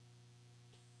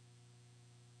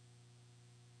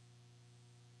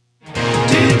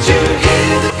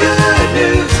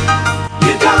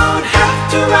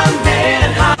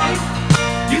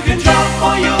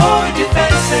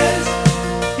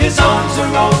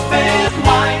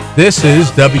This is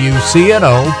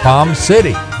WCNO Palm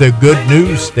City, the good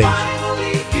news station.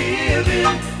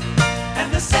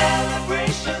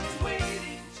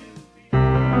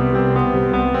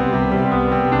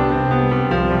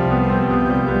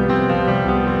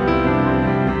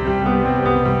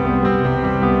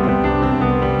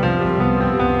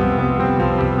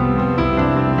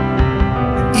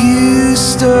 You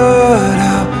stood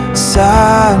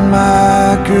outside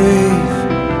my grave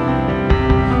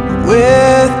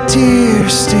with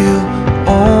tears still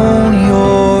on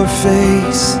your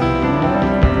face.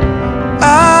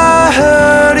 I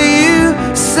heard you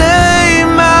say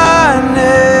my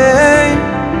name.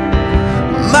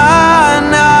 My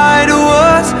night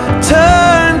was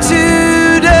turned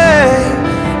to day.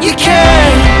 You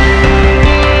came.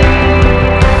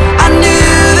 I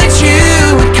knew that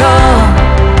you would come.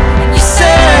 You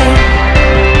said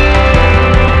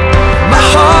my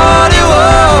heart it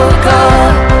woke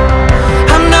up.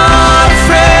 I'm not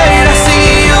afraid.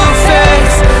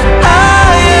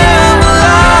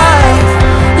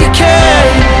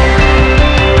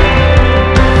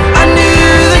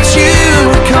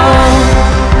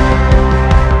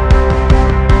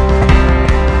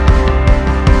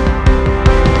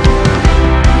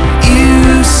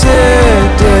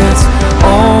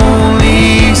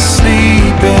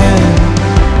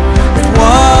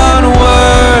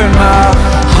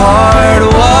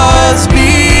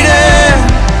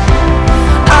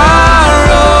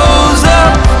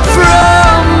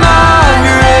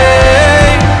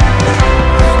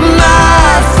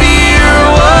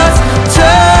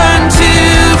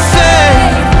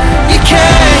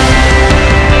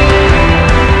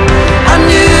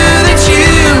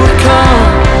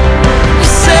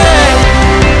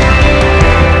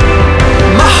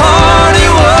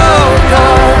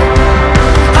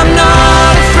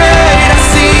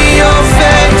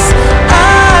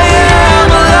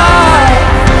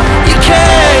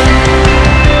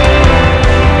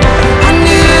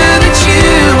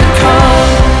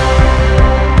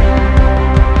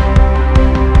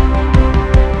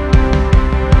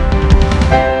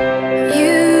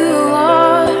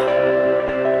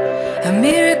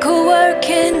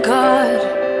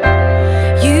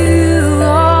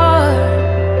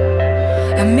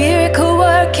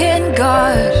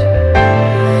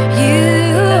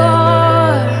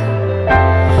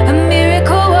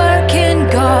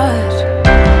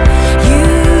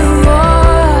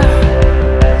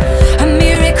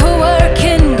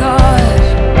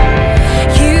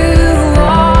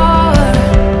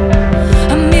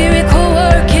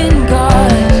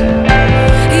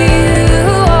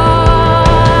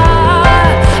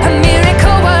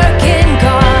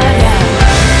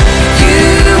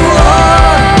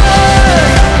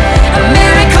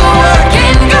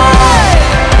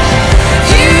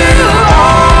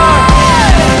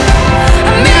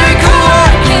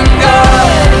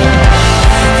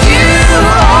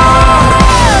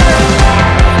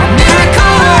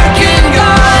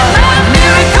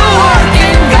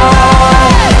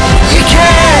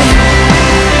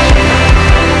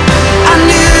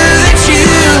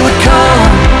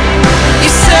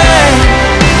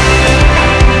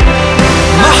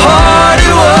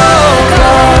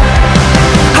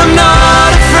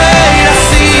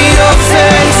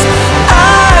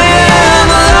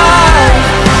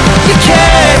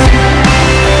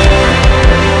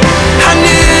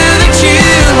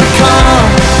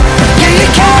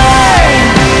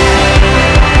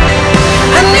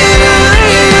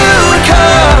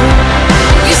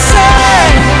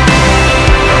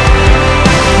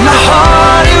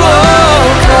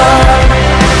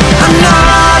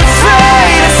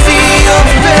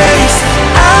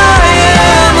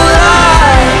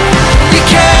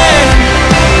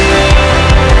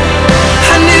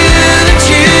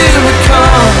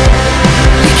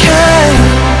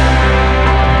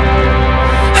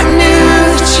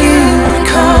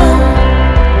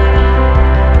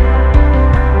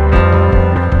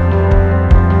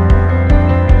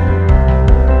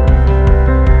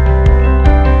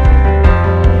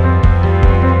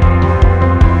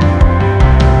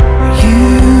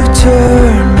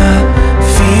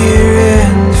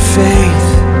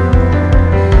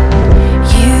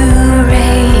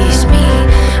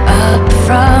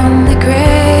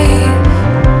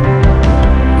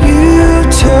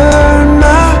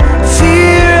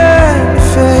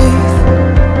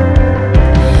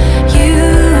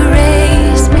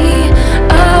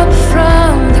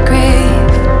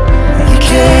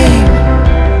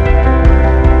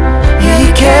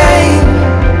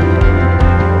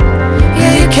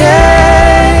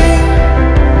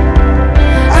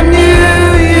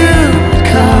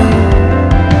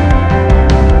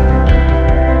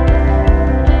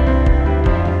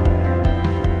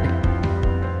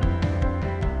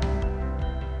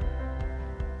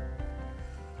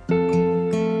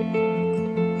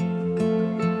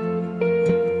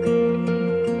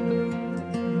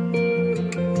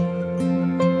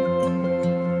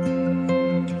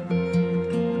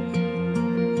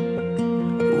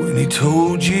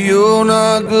 told you you're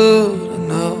not good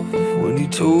enough, when he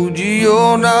told you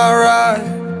you're not right,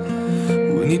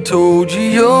 when he told you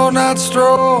you're not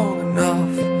strong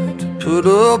enough to put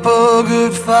up a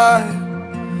good fight,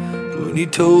 when he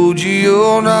told you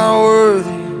you're not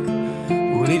worthy,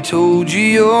 when he told you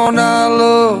you're not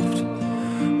loved,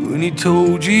 when he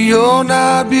told you you're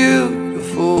not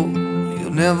beautiful,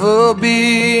 you'll never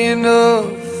be enough.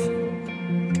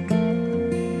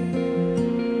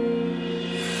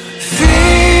 Fear,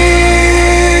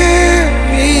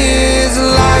 he is a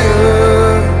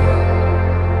liar.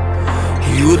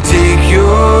 He will take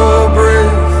your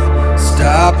breath,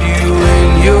 stop you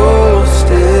in your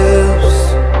steps.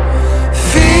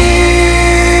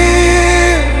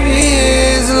 Fear, he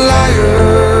is a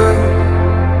liar.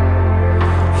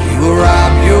 He will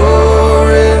rob your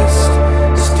rest,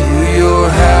 steal your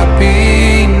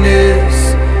happiness,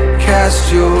 cast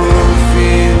your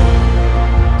fear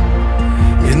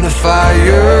in the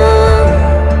fire.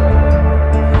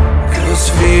 'Cause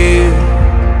fear,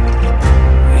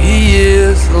 he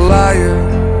is a liar.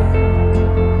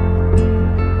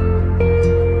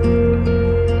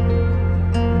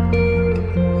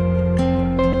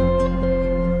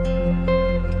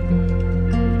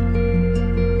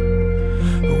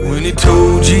 When he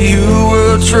told you you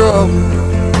were trouble,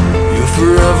 you'll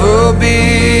forever be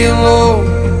alone.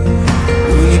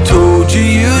 When he told you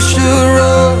you should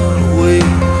run away,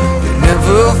 you'll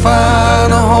never find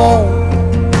a home.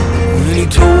 When he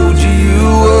told you you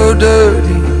were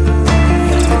dirty,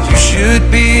 you should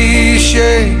be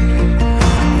ashamed.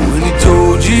 When he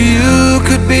told you you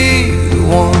could be the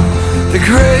one that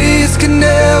grace can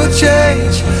never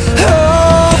change.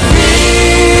 Oh,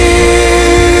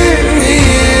 fear, he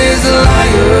is a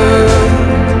liar.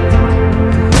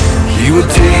 He will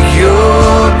take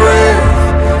your breath,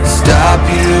 stop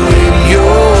you in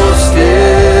your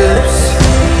steps.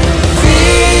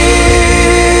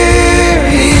 Fear,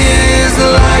 he is a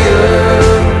liar.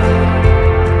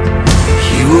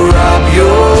 He will rob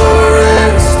your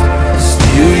rest,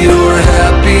 steal your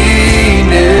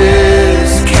happiness,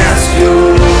 cast your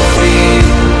feet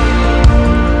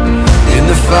in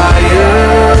the fire.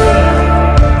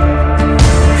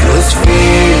 'Cause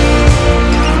fear,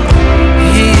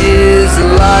 he is a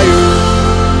liar.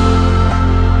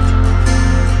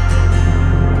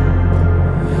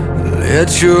 Let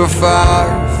your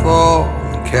fire fall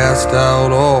and cast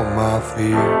out all my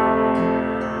fear.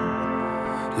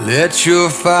 Let your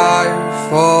fire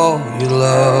fall, your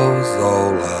love is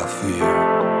all I fear.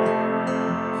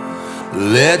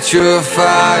 Let your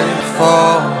fire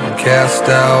fall and cast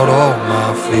out all my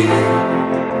fear.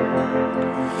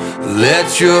 Let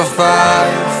your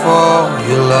fire fall,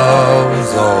 your love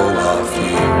is all I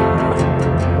fear.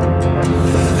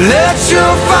 Let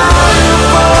your fire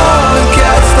fall and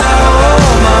cast out all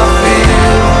my fear.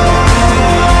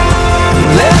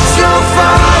 Let your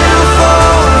fire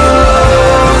fall, your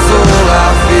love is all I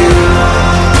feel.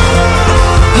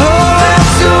 Oh, let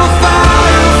your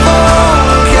fire fall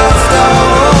and cast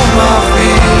out all my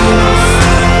fears.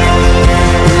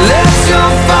 Let your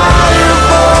fire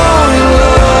fall, your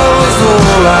love is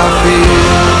all I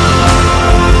feel.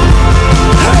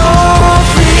 Oh,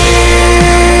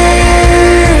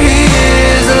 fear, he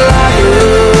is alive.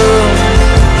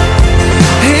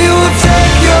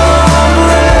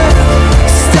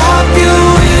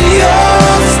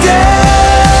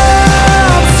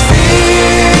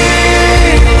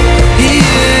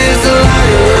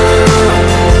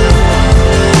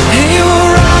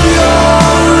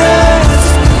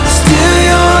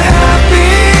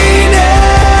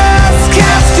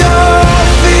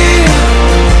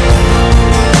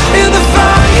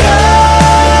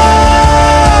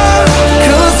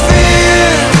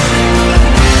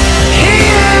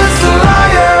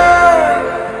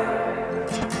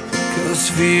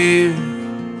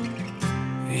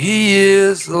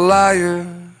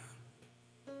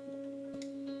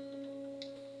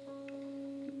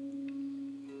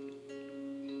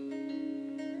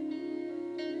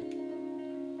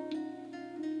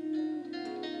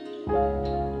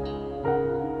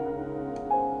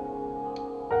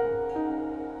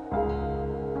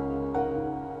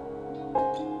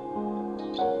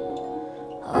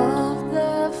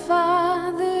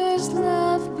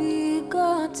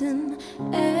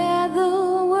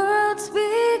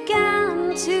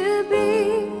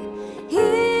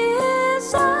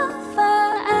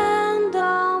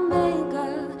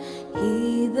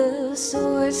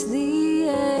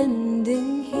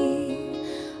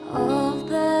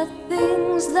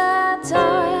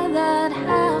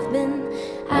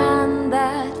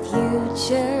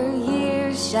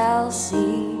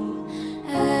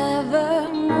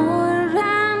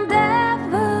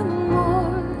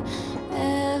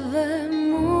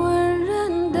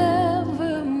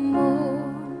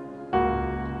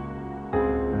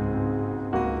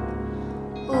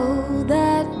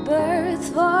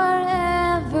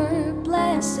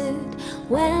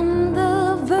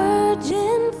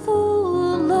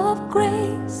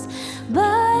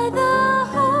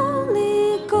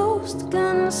 most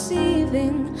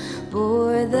conceiving,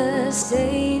 bore the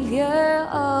Savior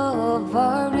of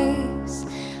our race,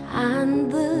 and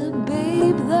the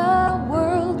babe, the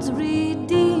world's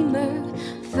Redeemer,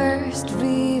 first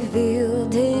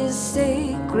revealed his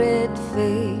sacred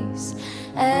face.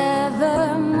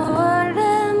 Evermore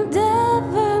and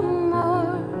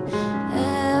evermore,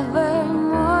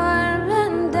 evermore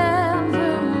and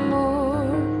evermore.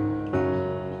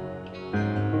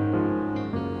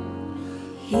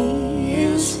 He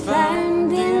is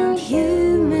found in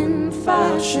human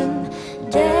fashion,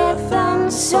 death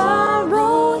and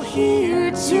sorrow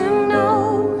here to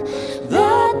know,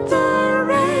 that the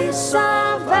race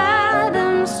of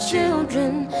Adam's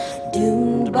children,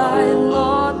 doomed by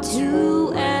law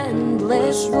to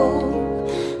endless woe,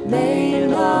 may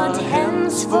not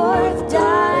henceforth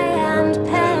die and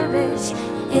perish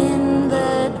in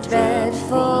the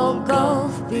dreadful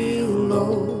gulf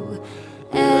below.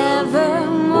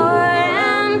 Evermore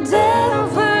and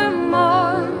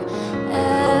evermore,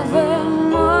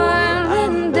 evermore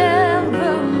and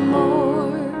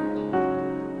evermore.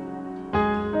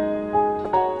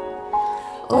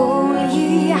 O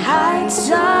ye heights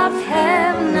of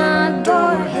heaven,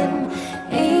 adore him.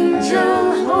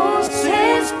 Angel hosts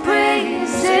his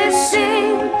praises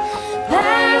sing.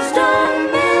 Past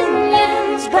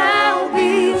dominions bow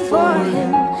before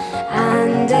him,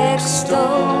 and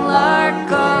extol our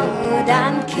God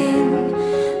and King.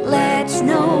 Let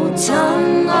no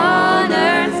tongue on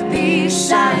earth be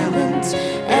silent,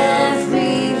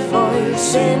 every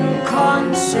voice in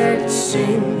concert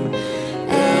sing.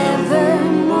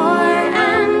 Evermore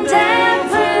and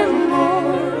evermore,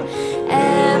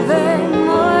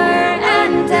 evermore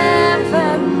and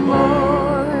evermore.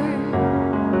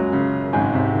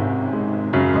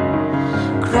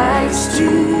 Christ to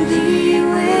thee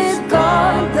with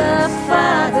God the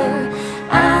Father,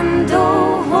 and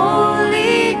O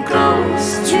Holy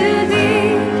Ghost to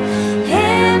thee.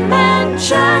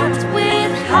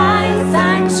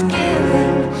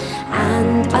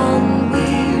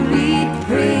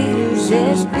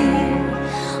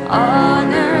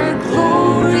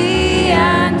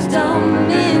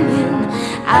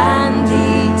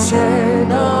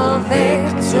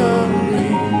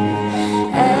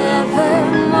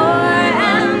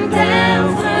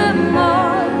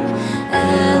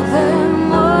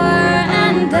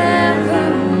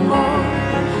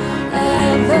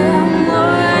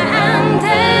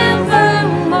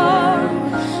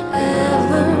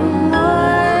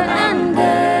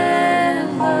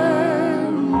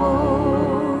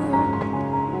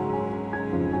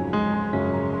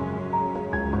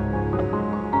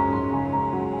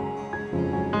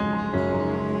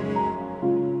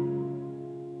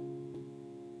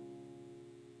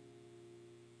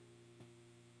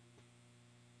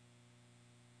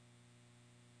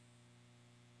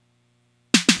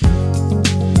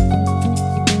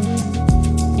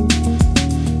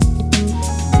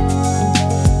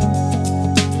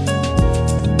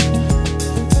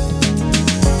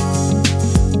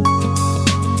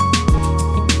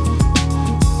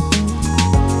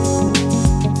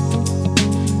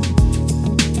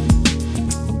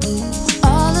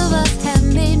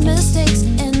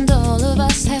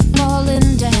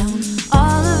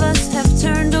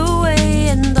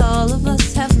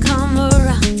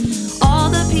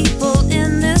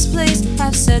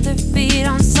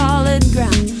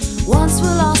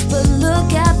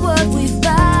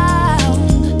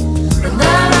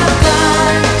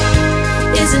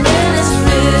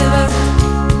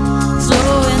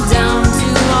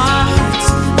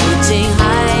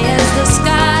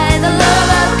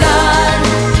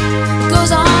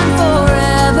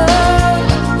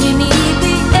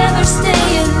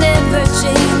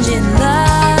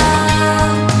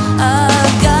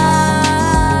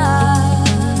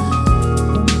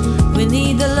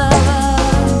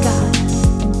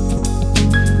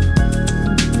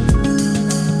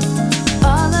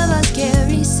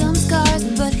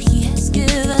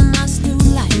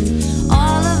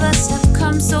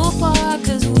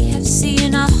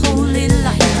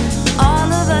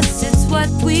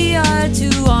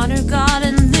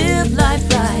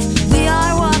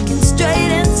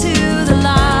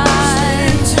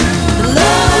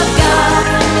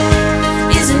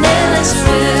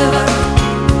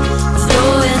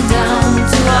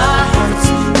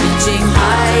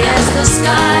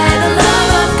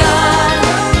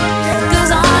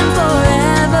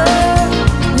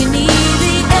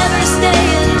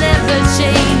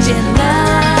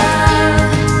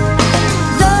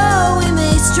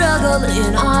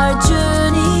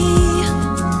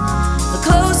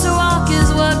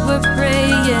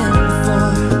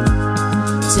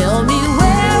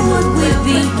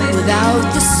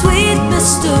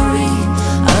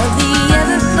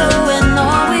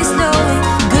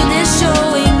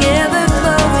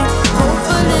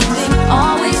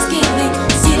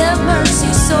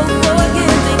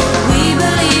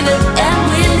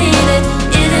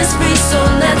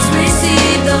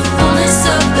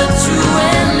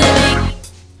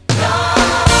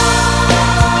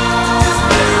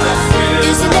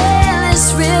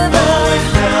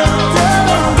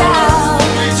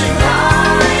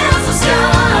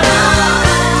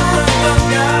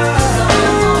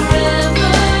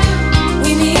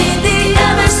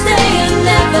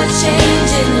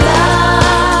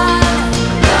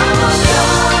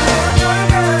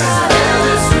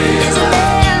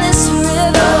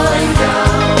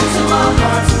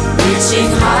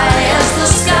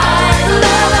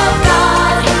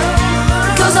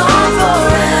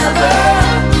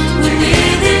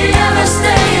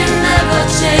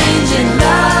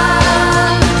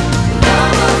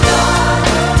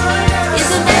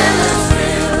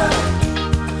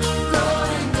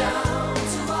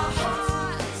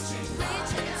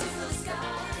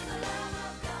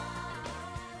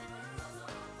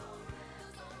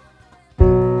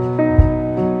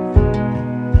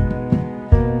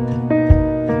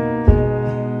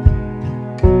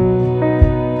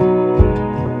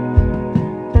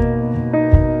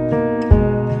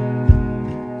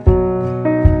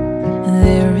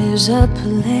 There is a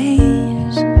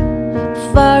place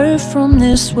far from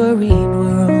this worried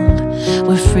world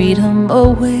where freedom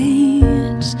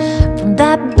awaits from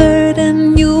that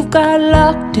burden you've got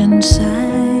locked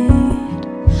inside.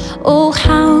 Oh,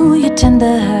 how you tend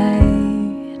to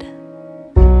hide.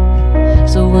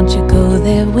 So won't you go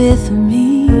there with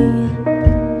me,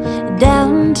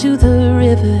 down to the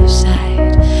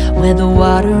riverside where the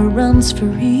water runs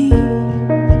free,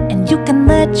 and you can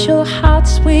let your heart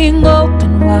swing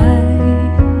open wide.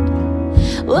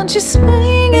 Won't you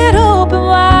swing it open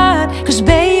wide? 'Cause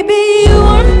baby, you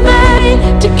were made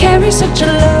to carry such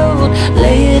a load.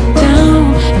 Lay it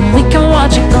down and we can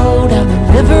watch it go down the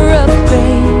river of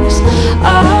grace.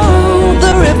 Oh,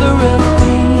 the river of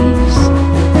grace.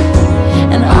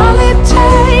 And all it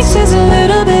takes is a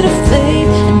little bit of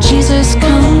faith, and Jesus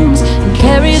comes and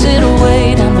carries it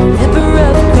away down the river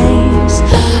of grace.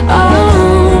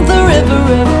 Oh, the river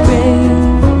of grace.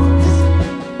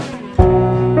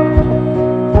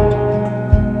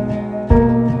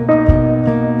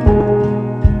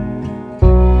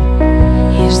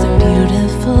 Here's the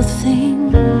beautiful thing,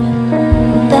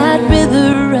 that river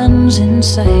runs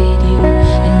inside you,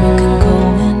 and you can go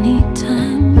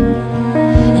anytime.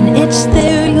 And it's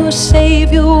there your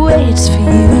Savior waits for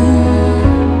you.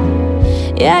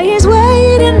 Yeah, He's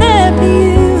waiting there for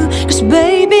you. 'Cause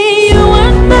baby, you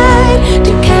weren't made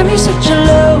to carry such a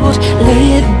load. Lay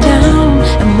it down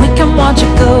and we can watch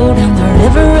it go down the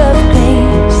river of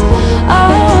grace.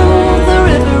 Oh, the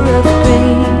river of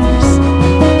grace.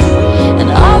 And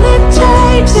all it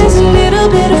takes is a little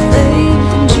bit of faith,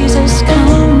 and Jesus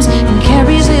comes and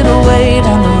carries it away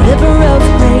down the river of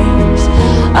grace.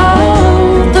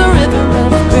 Oh, the river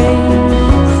of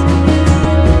grace.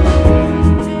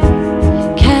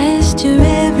 Cast your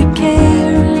every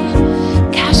care,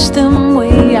 cast them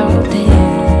way out there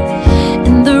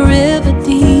in the river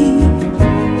deep,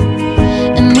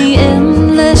 in the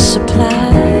endless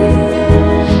supply,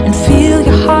 and feel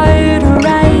your heart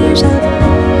rise up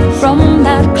from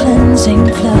that cleansing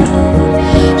flood.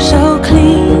 So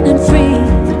clean and free,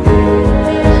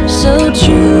 so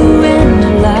true and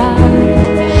alive,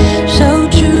 so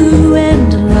true and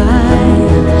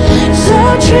alive, so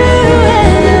true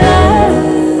and alive.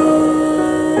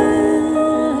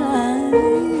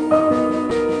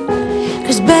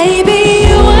 'Cause baby,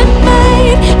 you weren't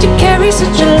made to carry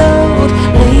such a load.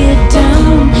 Lay it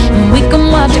down and we can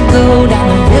watch it go down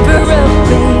the river of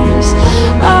grace.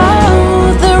 Oh,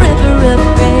 the river of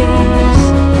grace.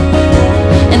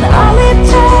 And all it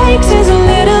takes is a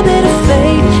little bit of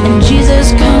faith, and Jesus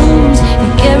comes and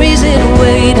carries it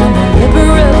away down the river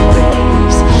of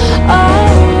grace. Oh,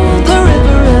 the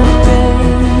river of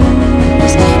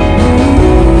grace.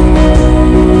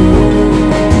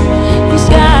 He's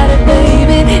got it,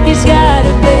 baby. He's got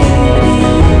it, baby.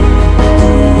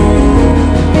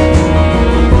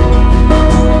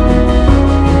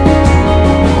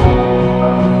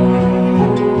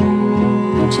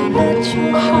 Won't you let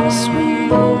your heart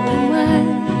swing open wide?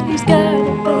 He's got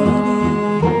it, baby.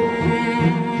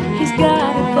 He's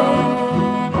got it, baby.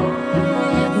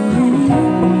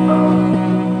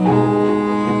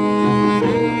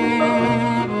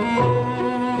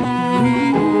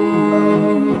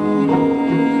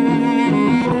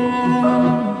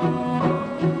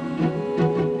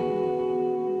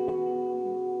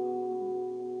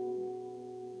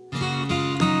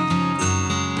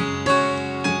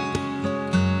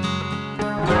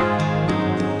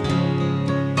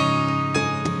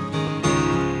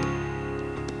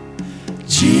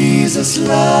 Jesus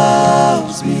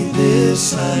loves me, this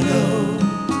I know,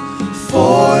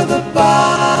 for the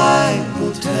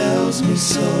Bible tells me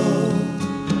so.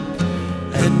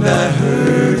 And I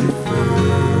heard it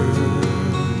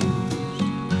first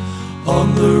on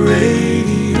the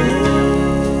radio.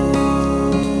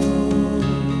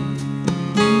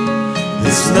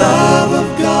 This love of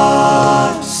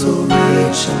God, so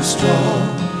rich and strong,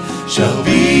 shall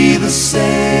be the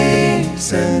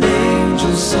saints and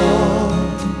angels' song.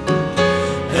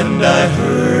 And I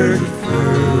heard it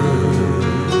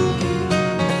first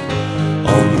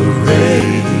on the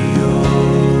radio.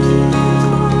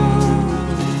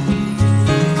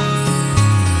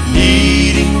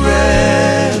 Needing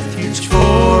refuge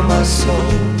for my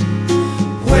soul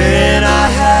when I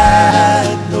had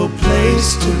no place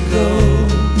to go.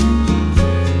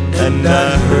 And I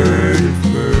heard it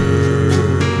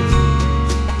first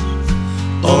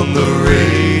on the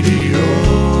radio.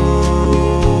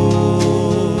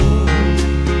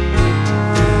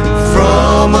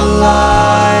 From a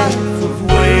life of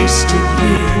wasted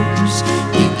years,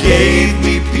 He gave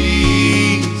me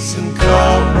peace and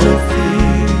calm no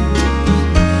fear.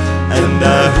 And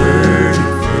I heard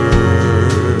it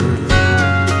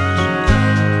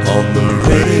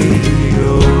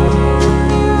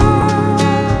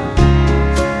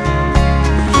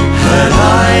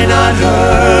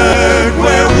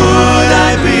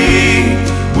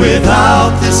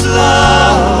this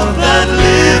love that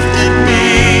lifted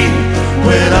me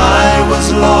when I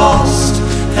was lost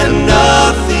and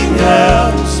nothing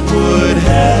else would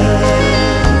help.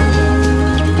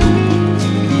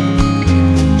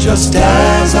 Just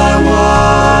as I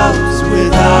was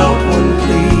without one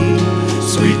plea,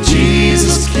 sweet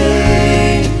Jesus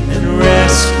came and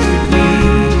rescued me,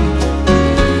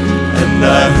 and I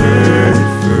heard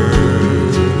it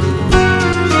first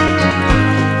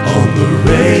on the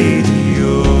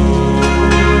radio.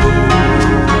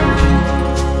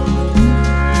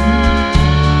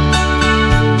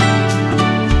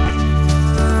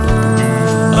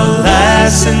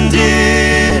 Alas, and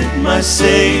did my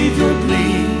Savior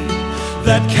bleed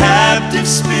that captive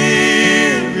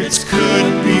spirits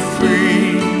could be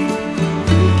free,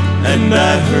 and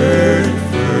I heard it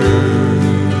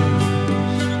first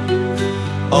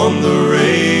on the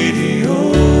radio.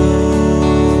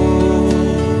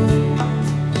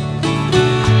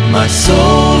 My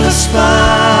soul has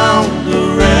found a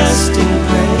resting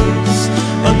place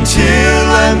until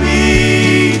I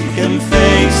meet Him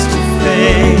face to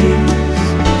face,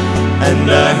 and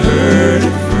I heard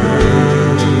it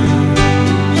first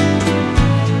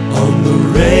on the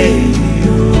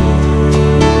radio.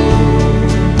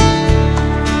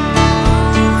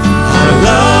 I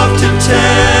love to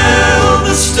tell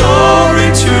the story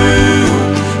true,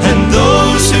 and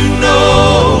those who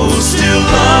know still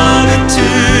love it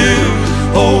too.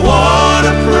 Oh, what a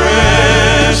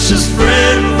precious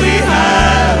friend we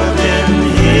have in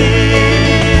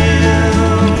Him.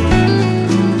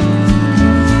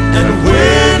 And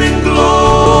when in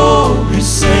glory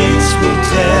saints will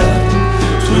tell,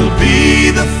 'twill be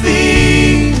the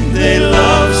theme they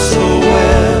love so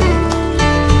well,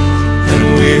 and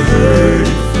we heard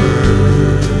it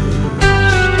first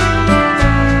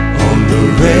on the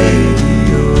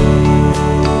radio,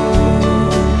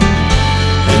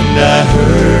 and I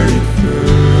heard it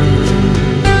first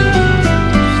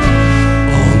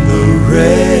on the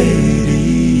radio.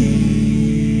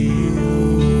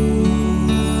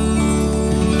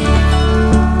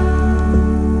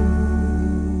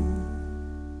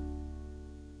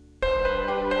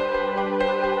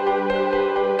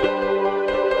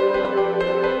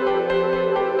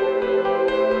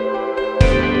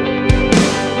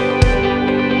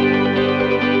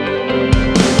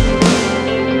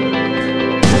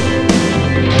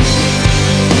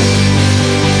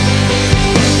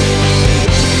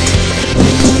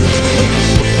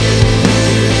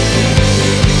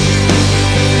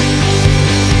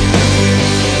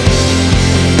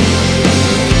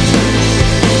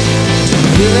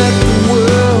 Let the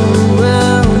world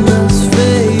around us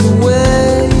fade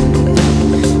away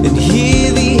and hear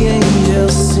the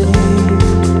angels sing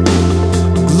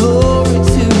glory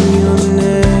to your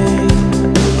name,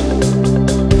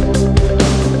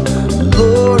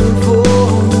 Lord of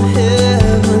all the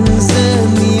heavens and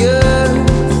the earth,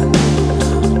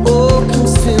 all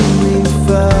consuming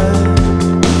fire,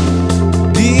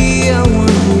 be our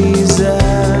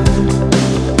desire.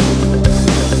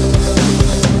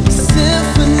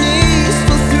 Symphonies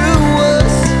flow through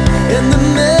us, and the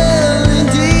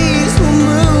melodies will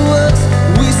move us.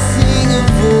 We sing of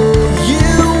all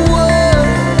you are,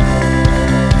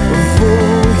 of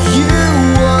all you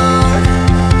are.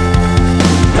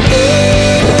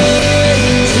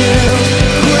 Angels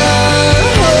cry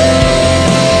holy,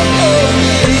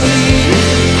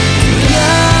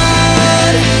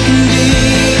 God be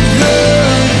the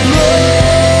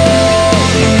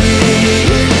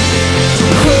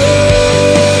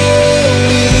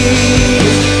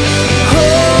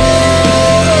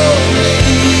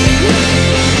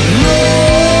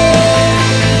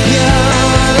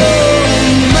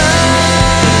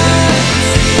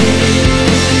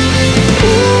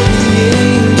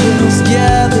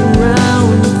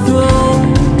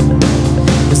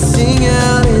sing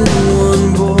out in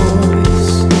one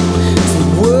voice to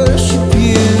worship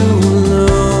you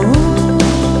alone.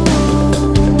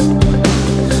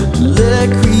 Let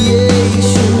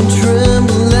creation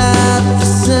tremble at the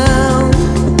sound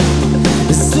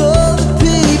as all the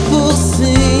people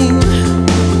sing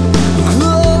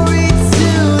glory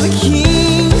to the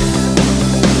King.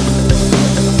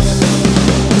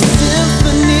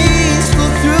 Symphonies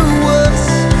flow through us,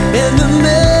 and the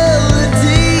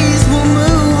melodies will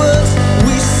move us.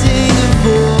 We sing of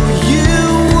all you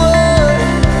are,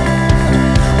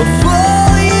 of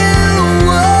all you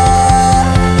are.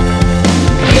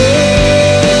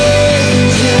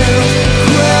 Angels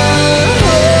cry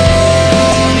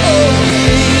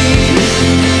holy,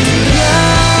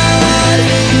 God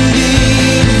be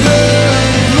the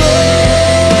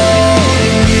glory.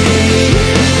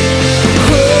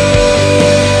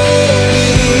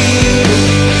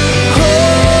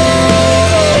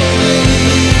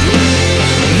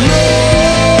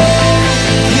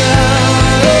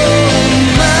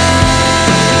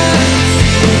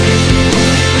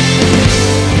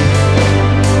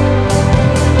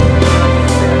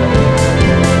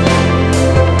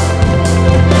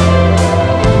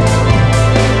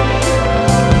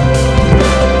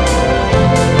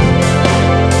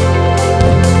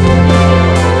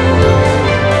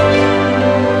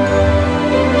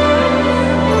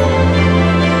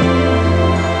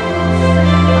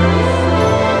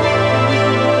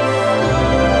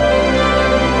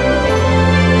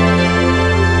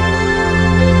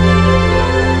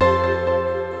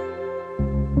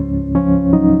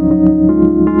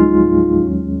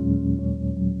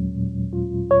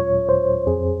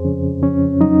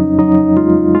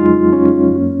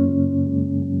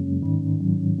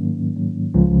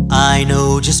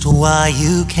 why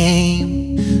you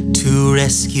came to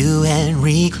rescue and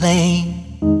reclaim,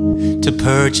 to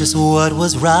purchase what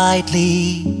was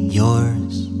rightly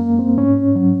yours,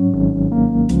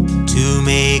 to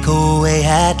make a way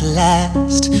at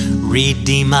last,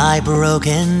 redeem my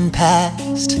broken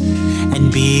past,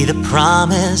 and be the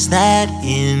promise that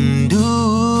endures.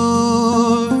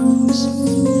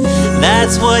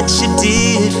 That's what you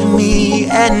did for me,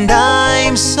 and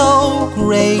I'm so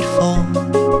grateful.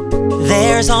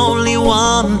 There's only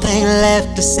one thing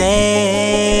left to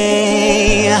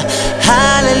say.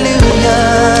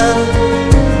 Hallelujah,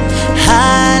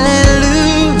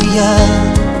 hallelujah.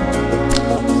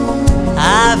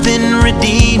 I've been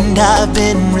redeemed, I've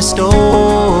been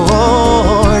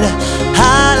restored.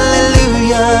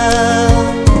 Hallelujah,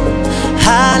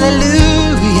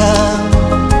 hallelujah.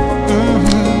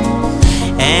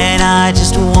 And I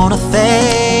just want to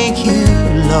thank you,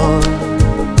 Lord.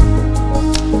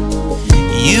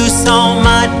 You saw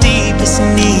my deepest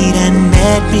need and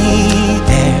met me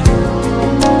there,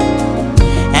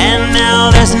 and now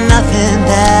there's nothing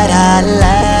that I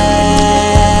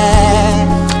lack.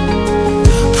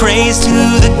 Praise to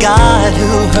the God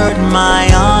who heard my